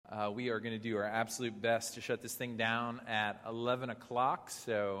We are going to do our absolute best to shut this thing down at 11 o'clock,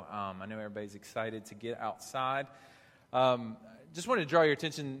 so I know everybody's excited to get outside. Just wanted to draw your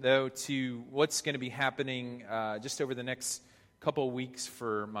attention, though, to what's going to be happening just over the next couple of weeks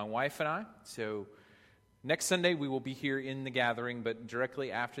for my wife and I. So next Sunday, we will be here in the gathering, but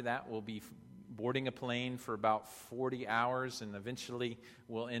directly after that, we'll be boarding a plane for about 40 hours, and eventually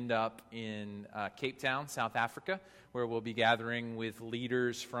we'll end up in Cape Town, South Africa, where we'll be gathering with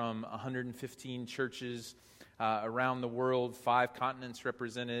leaders from 115 churches around the world, 5 continents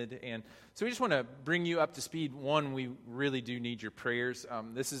represented. And so we just want to bring you up to speed. One, we really do need your prayers.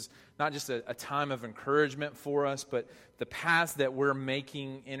 This is not just a time of encouragement for us, but the paths that we're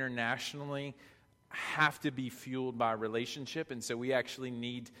making internationally have to be fueled by relationship, and so we actually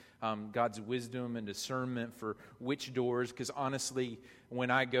need God's wisdom and discernment for which doors, because honestly, when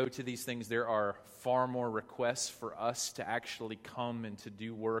I go to these things, there are far more requests for us to actually come and to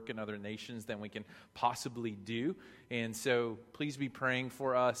do work in other nations than we can possibly do, and so please be praying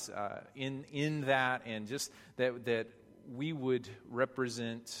for us in that, and just that we would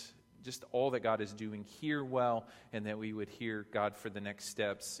represent just all that God is doing here well, and that we would hear God for the next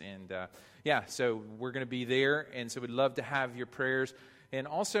steps. And so we're going to be there, and so we'd love to have your prayers. And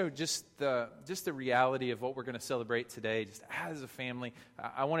also just the reality of what we're going to celebrate today, just as a family.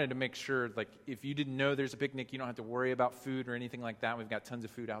 I wanted to make sure, like, if you didn't know there's a picnic, you don't have to worry about food or anything like that. We've got tons of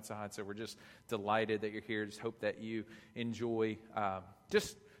food outside, so we're just delighted that you're here. Just hope that you enjoy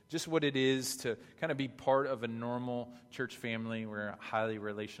just what it is to kind of be part of a normal church family. We're a highly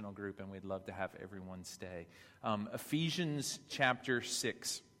relational group, and we'd love to have everyone stay. Ephesians chapter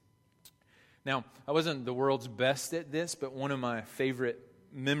 6. Now, I wasn't the world's best at this, but one of my favorite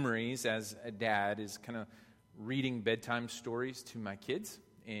memories as a dad is kind of reading bedtime stories to my kids.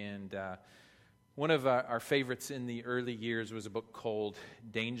 And one of our favorites in the early years was a book called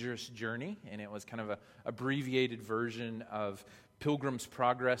Dangerous Journey, and it was kind of an abbreviated version of Pilgrim's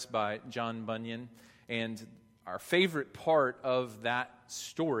Progress by John Bunyan. And our favorite part of that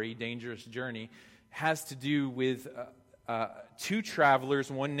story, Dangerous Journey, has to do with 2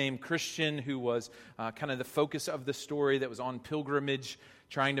 travelers, one named Christian, who was kind of the focus of the story, that was on pilgrimage,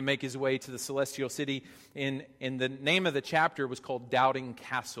 trying to make his way to the celestial city. And the name of the chapter was called Doubting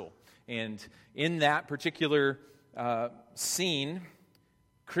Castle. And in that particular scene,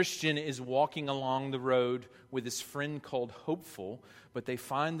 Christian is walking along the road with his friend called Hopeful, but they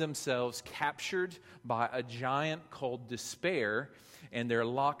find themselves captured by a giant called Despair, and they're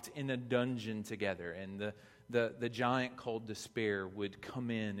locked in a dungeon together. And the giant called Despair would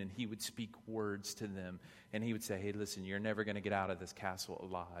come in, and he would speak words to them, and he would say, "Hey, listen, you're never going to get out of this castle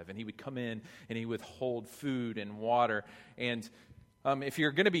alive." And he would come in, and he would hold food and water. And if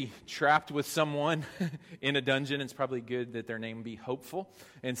you're going to be trapped with someone in a dungeon, it's probably good that their name be Hopeful.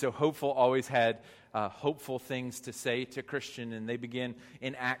 And so Hopeful always had hopeful things to say to Christian, and they begin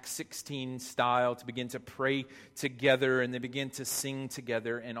in Acts 16 style to begin to pray together, and they begin to sing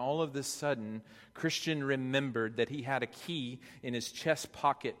together. And all of a sudden, Christian remembered that he had a key in his chest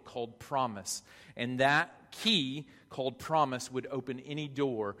pocket called Promise. And that key called Promise would open any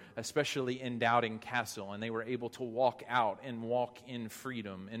door, especially in Doubting Castle, and they were able to walk out and walk in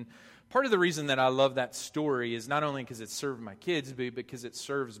freedom. And part of the reason that I love that story is not only because it served my kids, but because it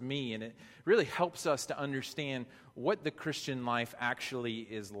serves me, and it really helps us to understand what the Christian life actually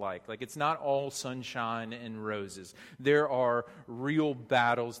is like. Like, it's not all sunshine and roses. There are real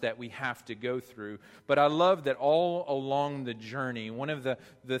battles that we have to go through. But I love that all along the journey, one of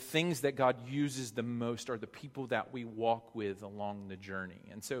the things that God uses the most are the people that we walk with along the journey.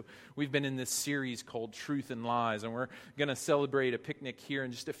 And so we've been in this series called Truth and Lies, and we're going to celebrate a picnic here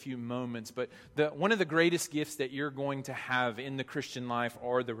in just a few moments. But one of the greatest gifts that you're going to have in the Christian life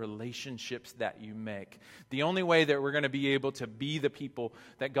are the relationships that you make. The only way that we're going to be able to be the people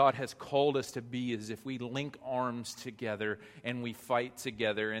that God has called us to be is if we link arms together and we fight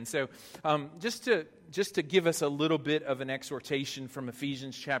together. And so just to give us a little bit of an exhortation from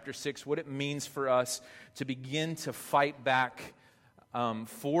Ephesians chapter 6, what it means for us to begin to fight back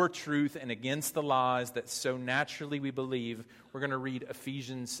for truth and against the lies that so naturally we believe, we're going to read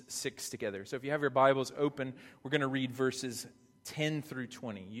Ephesians 6 together. So if you have your Bibles open, we're going to read verses 10 through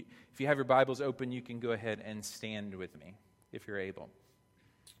 20. If you have your Bibles open, you can go ahead and stand with me, if you're able.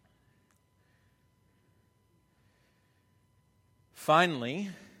 Finally,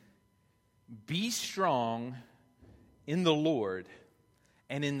 be strong in the Lord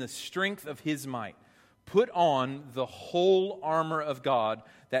and in the strength of His might. Put on the whole armor of God,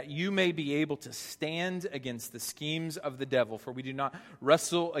 that you may be able to stand against the schemes of the devil. For we do not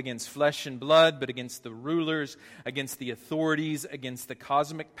wrestle against flesh and blood, but against the rulers, against the authorities, against the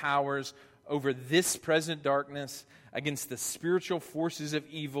cosmic powers over this present darkness, against the spiritual forces of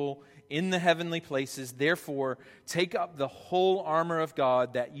evil in the heavenly places. Therefore, take up the whole armor of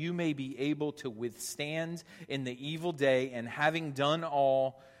God, that you may be able to withstand in the evil day, and having done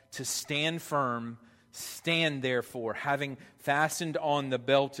all, to stand firm. Stand therefore, having fastened on the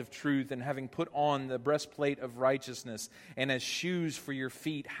belt of truth, and having put on the breastplate of righteousness, and as shoes for your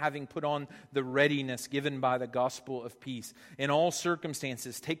feet, having put on the readiness given by the gospel of peace. In all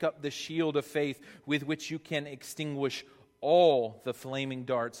circumstances, take up the shield of faith, with which you can extinguish all the flaming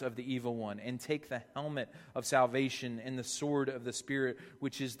darts of the evil one, and take the helmet of salvation and the sword of the Spirit,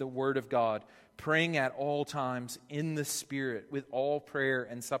 which is the word of God, praying at all times in the Spirit with all prayer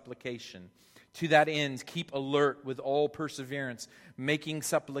and supplication. To that end, keep alert with all perseverance, making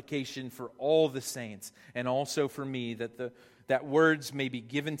supplication for all the saints, and also for me, that words may be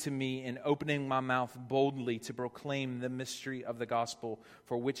given to me in opening my mouth boldly to proclaim the mystery of the gospel,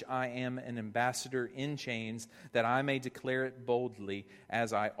 for which I am an ambassador in chains, that I may declare it boldly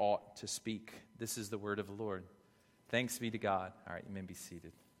as I ought to speak. This is the word of the Lord. Thanks be to God. All right, you may be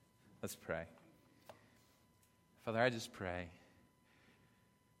seated. Let's pray. Father, I just pray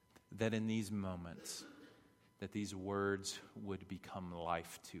that in these moments, that these words would become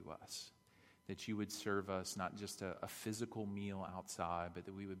life to us. That you would serve us not just a physical meal outside, but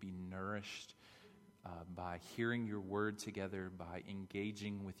that we would be nourished by hearing your word together, by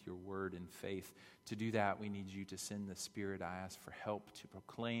engaging with your word in faith. To do that, we need you to send the Spirit. I ask for help to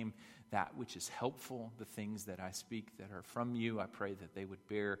proclaim that which is helpful, the things that I speak that are from you. I pray that they would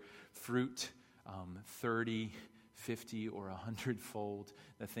bear fruit 30, 50, or 100-fold.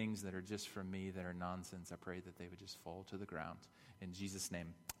 The things that are just from me, that are nonsense, I pray that they would just fall to the ground. In Jesus' name,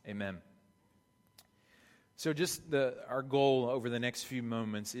 amen. So just our goal over the next few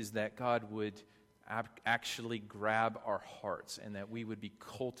moments is that God would actually grab our hearts, and that we would be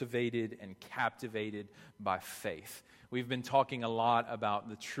cultivated and captivated by faith. We've been talking a lot about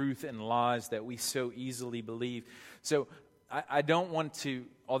the truth and lies that we so easily believe. So I don't want to,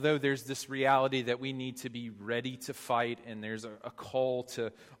 although there's this reality that we need to be ready to fight, and there's a call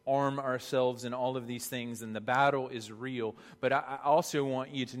to arm ourselves and all of these things, and the battle is real, but I also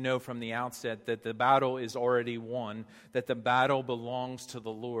want you to know from the outset that the battle is already won, that the battle belongs to the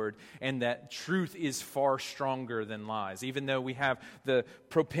Lord, and that truth is far stronger than lies. Even though we have the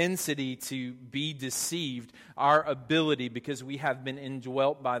propensity to be deceived, our ability, because we have been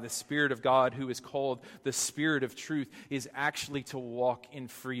indwelt by the Spirit of God, who is called the Spirit of truth, is actually to walk in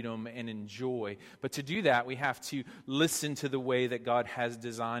freedom and in joy. But to do that, we have to listen to the way that God has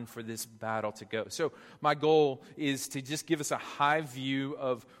designed for this battle to go. So my goal is to just give us a high view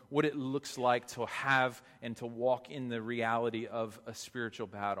of what it looks like to have and to walk in the reality of a spiritual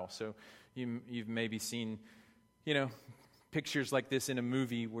battle. So you've maybe seen, pictures like this in a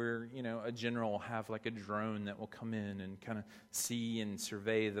movie where, a general will have like a drone that will come in and kind of see and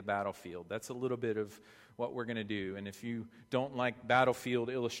survey the battlefield. That's a little bit of what we're going to do. And if you don't like battlefield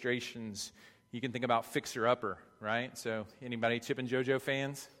illustrations, you can think about Fixer Upper, right? So anybody Chip and JoJo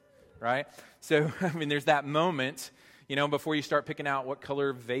fans, right? So, there's that moment, before you start picking out what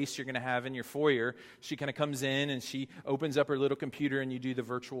color vase you're going to have in your foyer, she kind of comes in and she opens up her little computer and you do the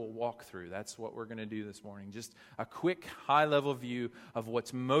virtual walkthrough. That's what we're going to do this morning. Just a quick high-level view of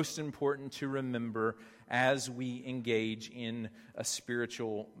what's most important to remember as we engage in a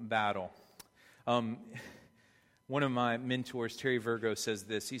spiritual battle. One of my mentors, Terry Virgo, says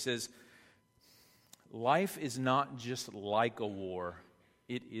this. He says, life is not just like a war,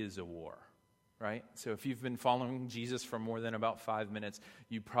 it is a war, right? So if you've been following Jesus for more than about 5 minutes,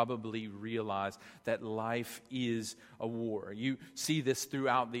 you probably realize that life is a war. You see this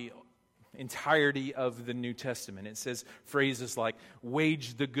throughout the entirety of the New Testament. It says phrases like,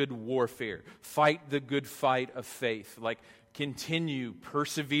 wage the good warfare, fight the good fight of faith, like continue,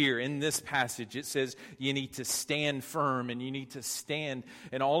 persevere. In this passage, it says you need to stand firm and you need to stand.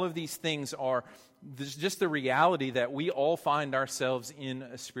 And all of these things are just the reality that we all find ourselves in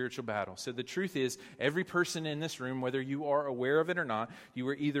a spiritual battle. So the truth is, every person in this room, whether you are aware of it or not, you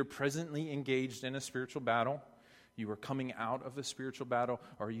are either presently engaged in a spiritual battle, you are coming out of a spiritual battle,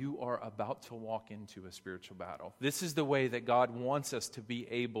 or you are about to walk into a spiritual battle. This is the way that God wants us to be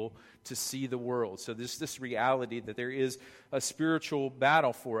able to see the world. So there's this reality that there is a spiritual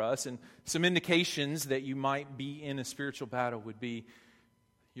battle for us, and some indications that you might be in a spiritual battle would be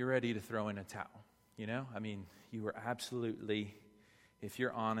you're ready to throw in a towel. You are absolutely if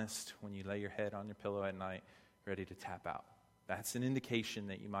you're honest when you lay your head on your pillow at night, ready to tap out. That's an indication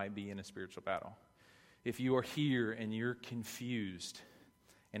that you might be in a spiritual battle. If you are here and you're confused,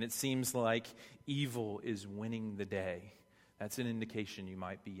 and it seems like evil is winning the day, that's an indication you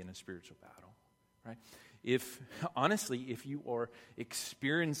might be in a spiritual battle, right? If you are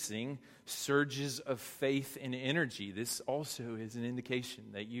experiencing surges of faith and energy, this also is an indication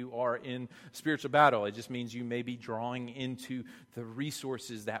that you are in spiritual battle. It just means you may be drawing into the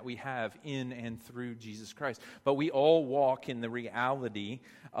resources that we have in and through Jesus Christ. But we all walk in the reality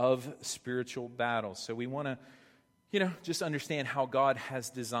of spiritual battles. So we want to, just understand how God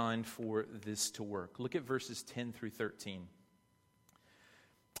has designed for this to work. Look at verses 10 through 13.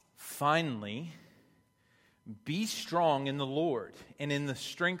 Finally, be strong in the Lord and in the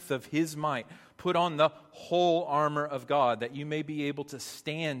strength of His might. Put on the whole armor of God, that you may be able to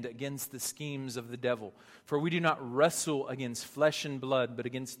stand against the schemes of the devil. For we do not wrestle against flesh and blood, but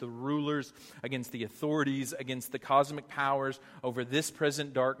against the rulers, against the authorities, against the cosmic powers over this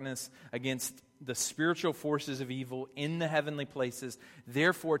present darkness, against the spiritual forces of evil in the heavenly places.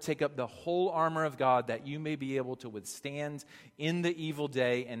 Therefore, take up the whole armor of God, that you may be able to withstand in the evil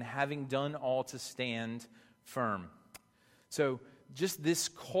day, and having done all, to stand firm. So just this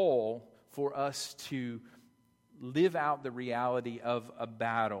call for us to live out the reality of a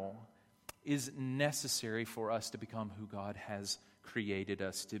battle is necessary for us to become who God has created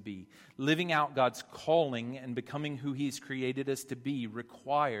us to be. Living out God's calling and becoming who He's created us to be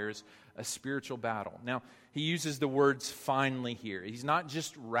requires a spiritual battle. Now, he uses the words finally here. He's not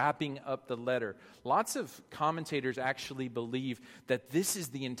just wrapping up the letter. Lots of commentators actually believe that this is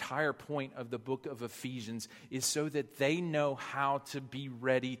the entire point of the book of Ephesians, is so that they know how to be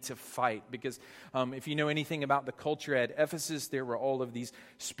ready to fight. Because if you know anything about the culture at Ephesus, there were all of these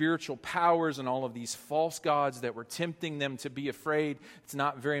spiritual powers and all of these false gods that were tempting them to be afraid. It's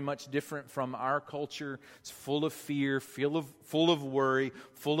not very much different from our culture. It's full of fear, full of worry,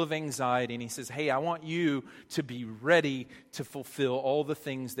 full of anxiety. And he says, hey, I want you to be ready to fulfill all the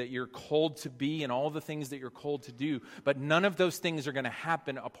things that you're called to be and all the things that you're called to do. But none of those things are going to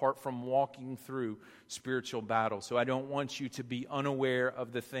happen apart from walking through spiritual battle. So I don't want you to be unaware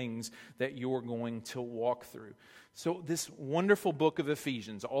of the things that you're going to walk through. So this wonderful book of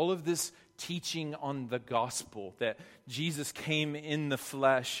Ephesians, all of this teaching on the gospel, that Jesus came in the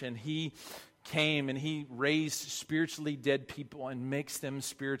flesh and He came and He raised spiritually dead people and makes them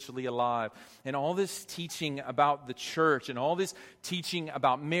spiritually alive. And all this teaching about the church and all this teaching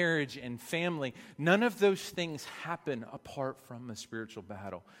about marriage and family, none of those things happen apart from a spiritual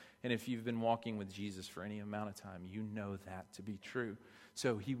battle. And if you've been walking with Jesus for any amount of time, you know that to be true.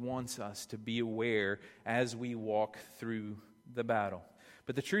 So He wants us to be aware as we walk through the battle.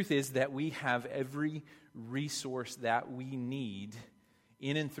 But the truth is that we have every resource that we need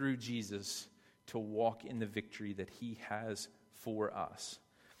in and through Jesus to walk in the victory that He has for us.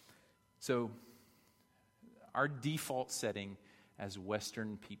 So our default setting as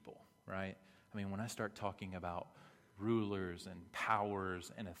Western people, right? I mean, when I start talking about rulers and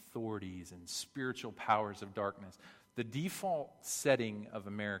powers and authorities and spiritual powers of darkness, the default setting of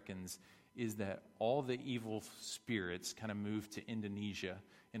Americans is that all the evil spirits kind of moved to Indonesia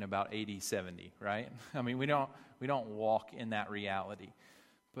in about AD 70, right? I mean, we don't walk in that reality.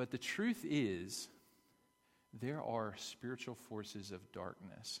 But the truth is, there are spiritual forces of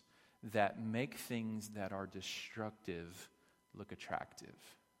darkness that make things that are destructive look attractive,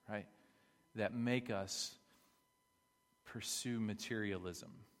 right? That make us pursue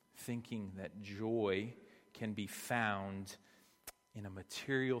materialism, thinking that joy can be found in a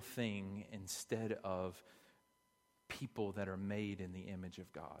material thing instead of people that are made in the image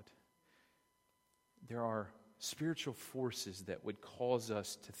of God. There are spiritual forces that would cause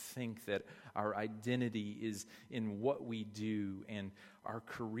us to think that our identity is in what we do and our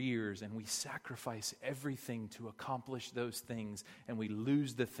careers, and we sacrifice everything to accomplish those things, and we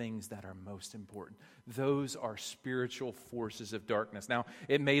lose the things that are most important. Those are spiritual forces of darkness. Now,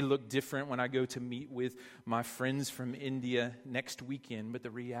 it may look different when I go to meet with my friends from India next weekend, but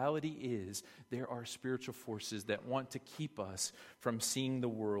the reality is there are spiritual forces that want to keep us from seeing the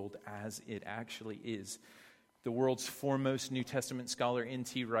world as it actually is. The world's foremost New Testament scholar,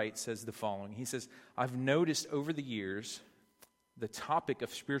 N.T. Wright, says the following. He says, I've noticed over the years the topic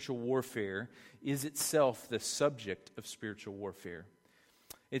of spiritual warfare is itself the subject of spiritual warfare.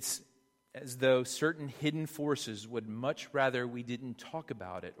 It's as though certain hidden forces would much rather we didn't talk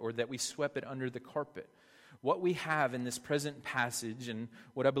about it or that we swept it under the carpet. What we have in this present passage, and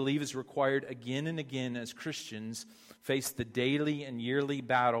what I believe is required again and again as Christians face the daily and yearly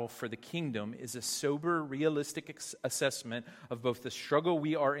battle for the kingdom, is a sober, realistic assessment of both the struggle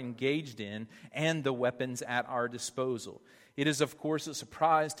we are engaged in and the weapons at our disposal. It is, of course, a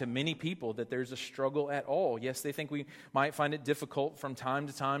surprise to many people that there's a struggle at all. Yes, they think we might find it difficult from time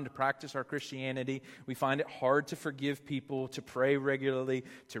to time to practice our Christianity. We find it hard to forgive people, to pray regularly,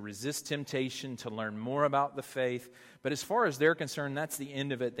 to resist temptation, to learn more about the faith. But as far as they're concerned, that's the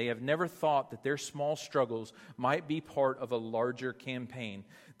end of it. They have never thought that their small struggles might be part of a larger campaign.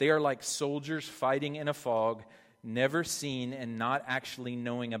 They are like soldiers fighting in a fog, never seen and not actually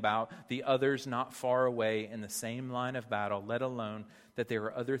knowing about the others not far away in the same line of battle, let alone that there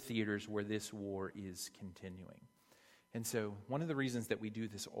are other theaters where this war is continuing. And so one of the reasons that we do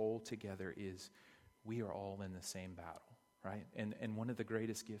this all together is we are all in the same battle, right? And one of the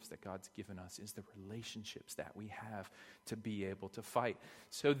greatest gifts that God's given us is the relationships that we have to be able to fight.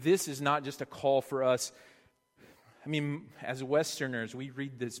 So this is not just a call for us. I mean, as Westerners, we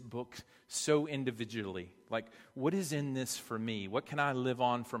read this book so individually. Like, what is in this for me? What can I live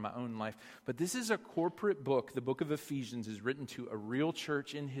on for my own life? But this is a corporate book. The book of Ephesians is written to a real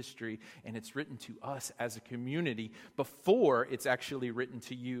church in history, and it's written to us as a community before it's actually written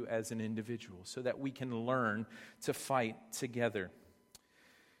to you as an individual, so that we can learn to fight together.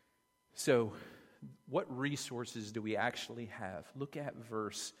 So, what resources do we actually have? Look at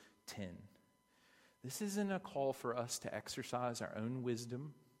verse 10. This isn't a call for us to exercise our own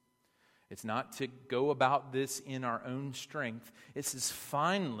wisdom. It's not to go about this in our own strength. It says,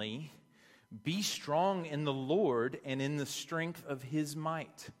 finally, be strong in the Lord and in the strength of His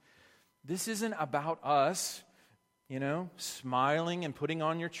might. This isn't about us, smiling and putting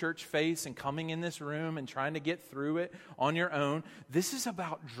on your church face and coming in this room and trying to get through it on your own. This is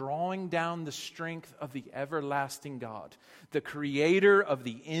about drawing down the strength of the everlasting God, the creator of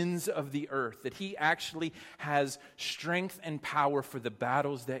the ends of the earth, that He actually has strength and power for the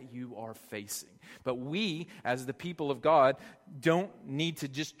battles that you are facing. But we, as the people of God, don't need to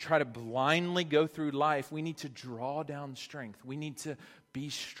just try to blindly go through life. We need to draw down strength. We need to be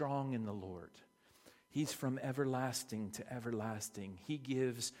strong in the Lord. He's from everlasting to everlasting. He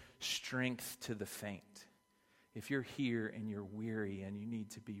gives strength to the faint. If you're here and you're weary and you need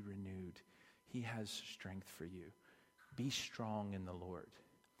to be renewed, He has strength for you. Be strong in the Lord.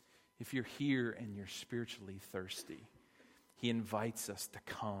 If you're here and you're spiritually thirsty, He invites us to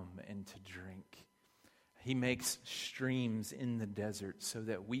come and to drink. He makes streams in the desert so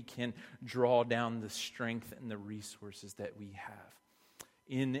that we can draw down the strength and the resources that we have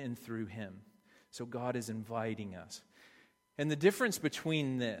in and through Him. So God is inviting us. And the difference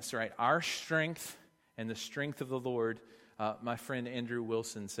between this, right, our strength and the strength of the Lord, my friend Andrew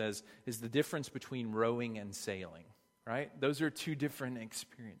Wilson says, is the difference between rowing and sailing, right? Those are two different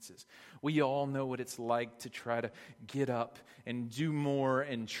experiences. We all know what it's like to try to get up and do more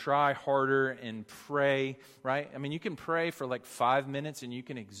and try harder and pray, right? I mean, you can pray for like 5 minutes and you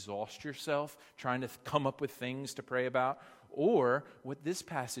can exhaust yourself trying to come up with things to pray about. Or what this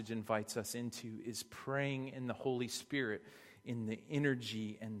passage invites us into is praying in the Holy Spirit, in the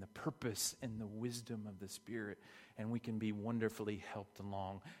energy and the purpose and the wisdom of the Spirit. And we can be wonderfully helped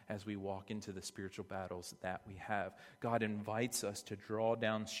along as we walk into the spiritual battles that we have. God invites us to draw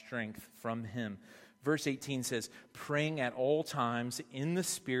down strength from Him. Verse 18 says, praying at all times in the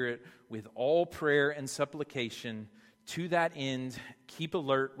Spirit with all prayer and supplication. To that end, keep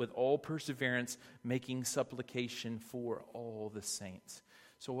alert with all perseverance, making supplication for all the saints.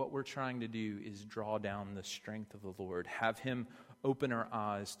 So what we're trying to do is draw down the strength of the Lord, have Him open our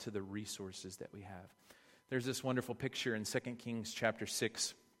eyes to the resources that we have. There's this wonderful picture in 2 Kings chapter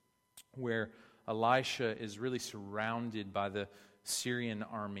 6 where Elisha is really surrounded by the Syrian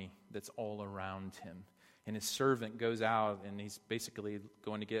army that's all around him. And his servant goes out and he's basically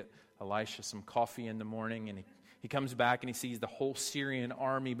going to get Elisha some coffee in the morning, and he comes back and he sees the whole Syrian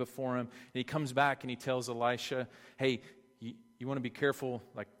army before him. And he comes back and he tells Elisha, hey, you want to be careful.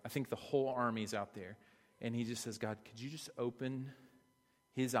 Like, I think the whole army's out there. And he just says, God, could you just open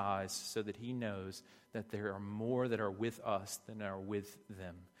his eyes so that he knows that there are more that are with us than are with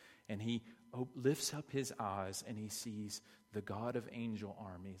them. And he lifts up his eyes and he sees the God of angel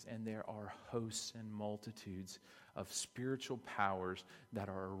armies. And there are hosts and multitudes of spiritual powers that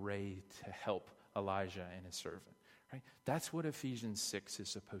are arrayed to help Elijah and his servant. Right? That's what Ephesians 6 is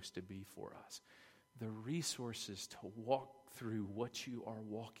supposed to be for us. The resources to walk through, what you are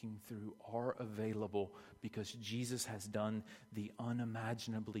walking through, are available because Jesus has done the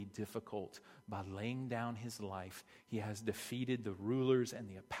unimaginably difficult by laying down his life. He has defeated the rulers and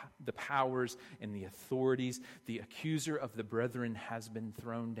the powers and the authorities. The accuser of the brethren has been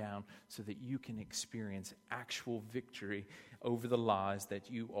thrown down so that you can experience actual victory over the lies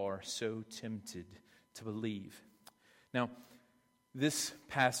that you are so tempted to believe. Now, this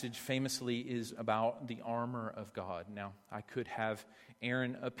passage famously is about the armor of God. Now, I could have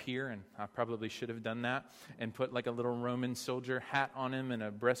Aaron up here, and I probably should have done that, and put like a little Roman soldier hat on him and a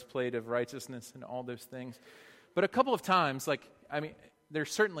breastplate of righteousness and all those things. But a couple of times,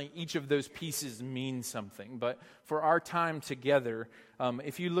 there's certainly each of those pieces mean something. But for our time together,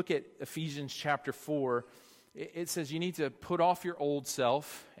 if you look at Ephesians chapter 4, it says you need to put off your old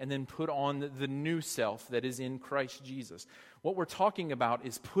self and then put on the new self that is in Christ Jesus. What we're talking about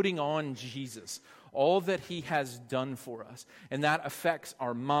is putting on Jesus, all that he has done for us. And that affects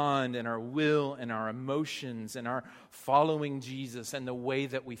our mind and our will and our emotions and our following Jesus and the way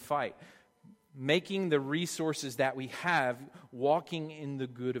that we fight. Making the resources that we have, walking in the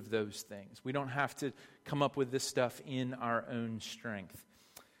good of those things. We don't have to come up with this stuff in our own strength.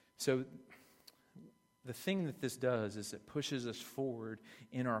 So the thing that this does is it pushes us forward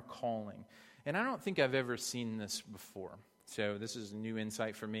in our calling. And I don't think I've ever seen this before. So this is a new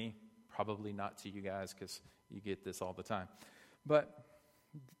insight for me. Probably not to you guys because you get this all the time. But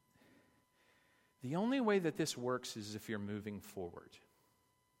the only way that this works is if you're moving forward,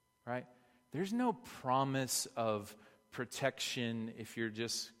 right? There's no promise of protection if you're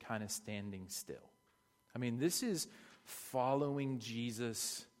just kind of standing still. I mean, this is following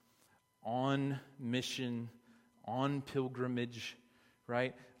Jesus on mission, on pilgrimage,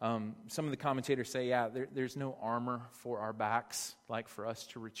 right? Some of the commentators say, there's no armor for our backs, like for us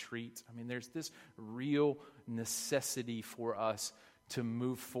to retreat. I mean, there's this real necessity for us to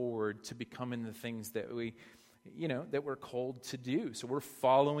move forward, to becoming the things that that we're called to do. So we're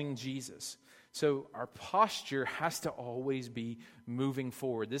following Jesus. So our posture has to always be moving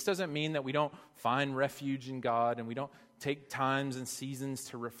forward. This doesn't mean that we don't find refuge in God and we don't take times and seasons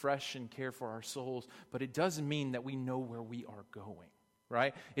to refresh and care for our souls, but it does mean that we know where we are going,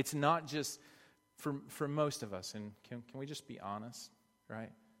 right? It's not just for most of us, and can we just be honest,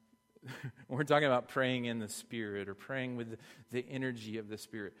 right? We're talking about praying in the Spirit or praying with the energy of the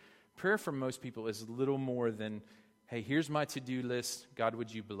Spirit. Prayer for most people is little more than, hey, here's my to-do list. God,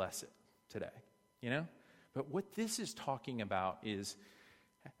 would you bless it today? But what this is talking about is,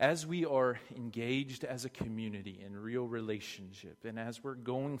 as we are engaged as a community in real relationship and as we're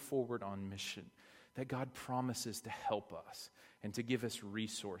going forward on mission, that God promises to help us and to give us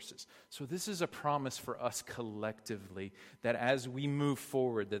resources. So this is a promise for us collectively that as we move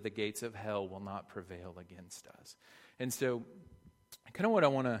forward, that the gates of hell will not prevail against us. And so kind of what I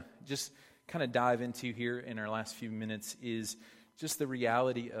want to just kind of dive into here in our last few minutes is just the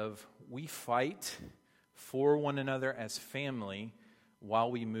reality of we fight for one another as family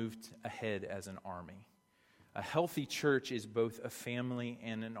while we moved ahead as an army. A healthy church is both a family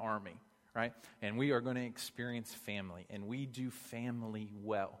and an army, right? And we are going to experience family, and we do family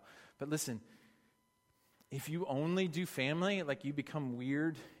well. But listen, if you only do family, like you become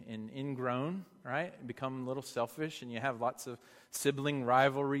weird and ingrown, right? Become a little selfish, and you have lots of sibling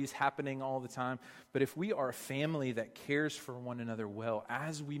rivalries happening all the time. But if we are a family that cares for one another well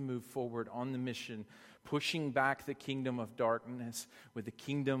as we move forward on the mission, pushing back the kingdom of darkness with the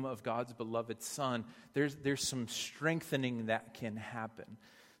kingdom of God's beloved Son, there's some strengthening that can happen.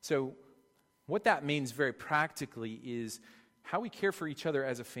 So what that means very practically is how we care for each other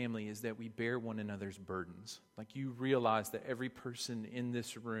as a family is that we bear one another's burdens. Like you realize that every person in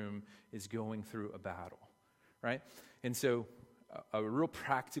this room is going through a battle, right? And so a real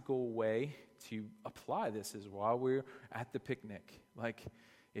practical way to apply this is while we're at the picnic. Like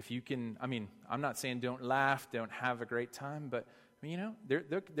if you can, I'm not saying don't laugh, don't have a great time, but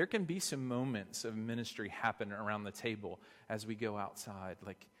there can be some moments of ministry happen around the table as we go outside.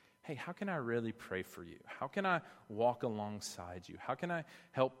 Like, hey, how can I really pray for you? How can I walk alongside you? How can I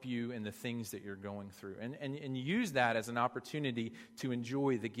help you in the things that you're going through? And use that as an opportunity to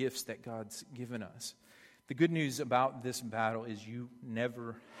enjoy the gifts that God's given us. The good news about this battle is you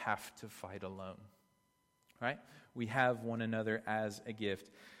never have to fight alone, right? We have one another as a gift.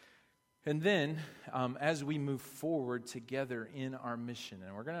 And then, as we move forward together in our mission,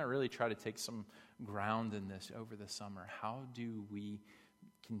 and we're going to really try to take some ground in this over the summer, how do we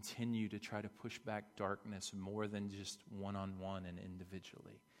continue to try to push back darkness more than just one-on-one and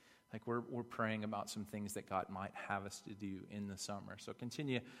individually? Like we're praying about some things that God might have us to do in the summer. So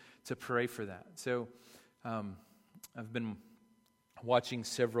continue to pray for that. So I've been watching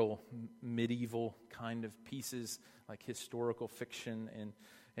several medieval kind of pieces, like historical fiction,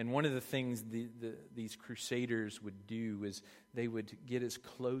 and one of the things these crusaders would do is they would get as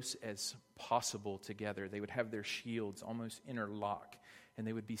close as possible together. They would have their shields almost interlock, and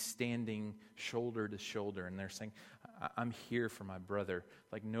they would be standing shoulder to shoulder, and they're saying, I'm here for my brother,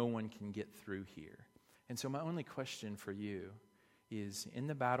 like no one can get through here. And so my only question for you is, in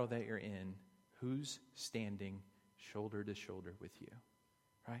the battle that you're in, who's standing shoulder to shoulder with you,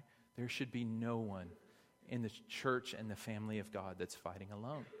 right? There should be no one in the church and the family of God that's fighting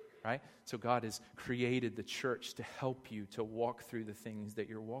alone, right? So God has created the church to help you to walk through the things that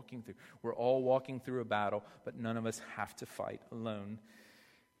you're walking through. We're all walking through a battle, but none of us have to fight alone.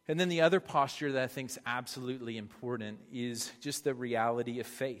 And then the other posture that I think is absolutely important is just the reality of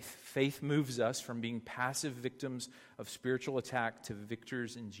faith. Faith moves us from being passive victims of spiritual attack to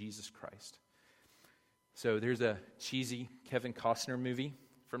victors in Jesus Christ. So there's a cheesy Kevin Costner movie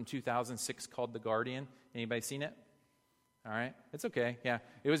from 2006 called The Guardian. Anybody seen it? All right. It's okay. Yeah,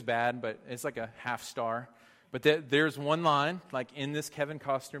 it was bad, but it's like a half star. But there's one line, like in this Kevin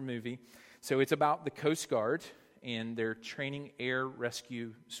Costner movie. So it's about the Coast Guard, and they're training air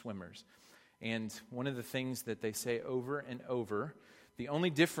rescue swimmers. And one of the things that they say over and over, the only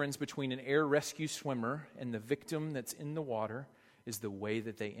difference between an air rescue swimmer and the victim that's in the water is the way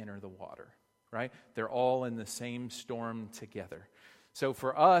that they enter the water, right? They're all in the same storm together. So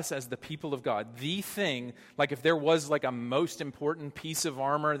for us as the people of God, the thing, like if there was like a most important piece of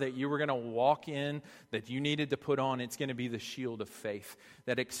armor that you were going to walk in, that you needed to put on, it's going to be the shield of faith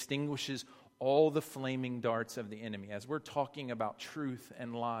that extinguishes all the flaming darts of the enemy. As we're talking about truth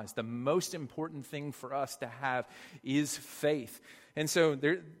and lies, the most important thing for us to have is faith. And so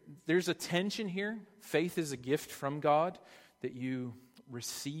there's a tension here. Faith is a gift from God that you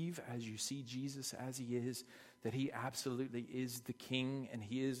receive as you see Jesus as he is, that he absolutely is the king and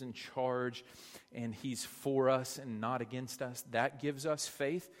he is in charge and he's for us and not against us. That gives us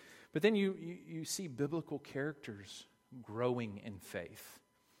faith. But then you see biblical characters growing in faith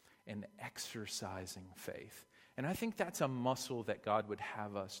and exercising faith. And I think that's a muscle that God would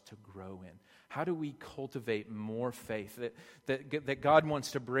have us to grow in. How do we cultivate more faith that God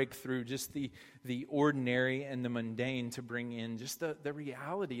wants to break through just the ordinary and the mundane to bring in just the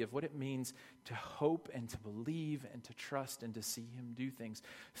reality of what it means to hope and to believe and to trust and to see him do things.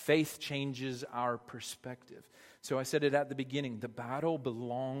 Faith changes our perspective. So I said it at the beginning, the battle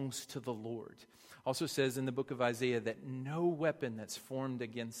belongs to the Lord. Also says in the book of Isaiah that no weapon that's formed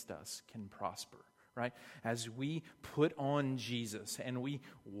against us can prosper. Right? As we put on Jesus and we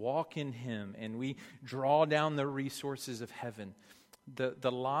walk in him and we draw down the resources of heaven,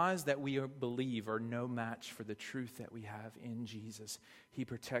 the lies that we believe are no match for the truth that we have in Jesus. He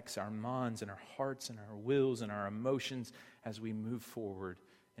protects our minds and our hearts and our wills and our emotions as we move forward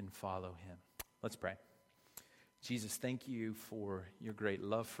and follow him. Let's pray. Jesus, thank you for your great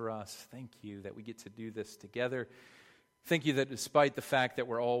love for us. Thank you that we get to do this together. Thank you that despite the fact that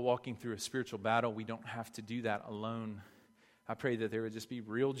we're all walking through a spiritual battle, we don't have to do that alone. I pray that there would just be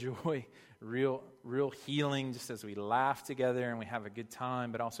real joy, real healing, just as we laugh together and we have a good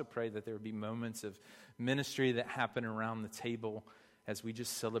time, but also pray that there would be moments of ministry that happen around the table as we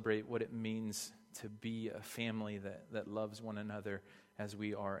just celebrate what it means to be a family that loves one another as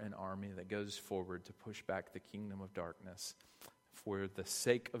we are an army that goes forward to push back the kingdom of darkness. For the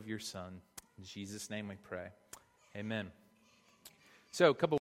sake of your Son, in Jesus' name we pray. Amen. So, a couple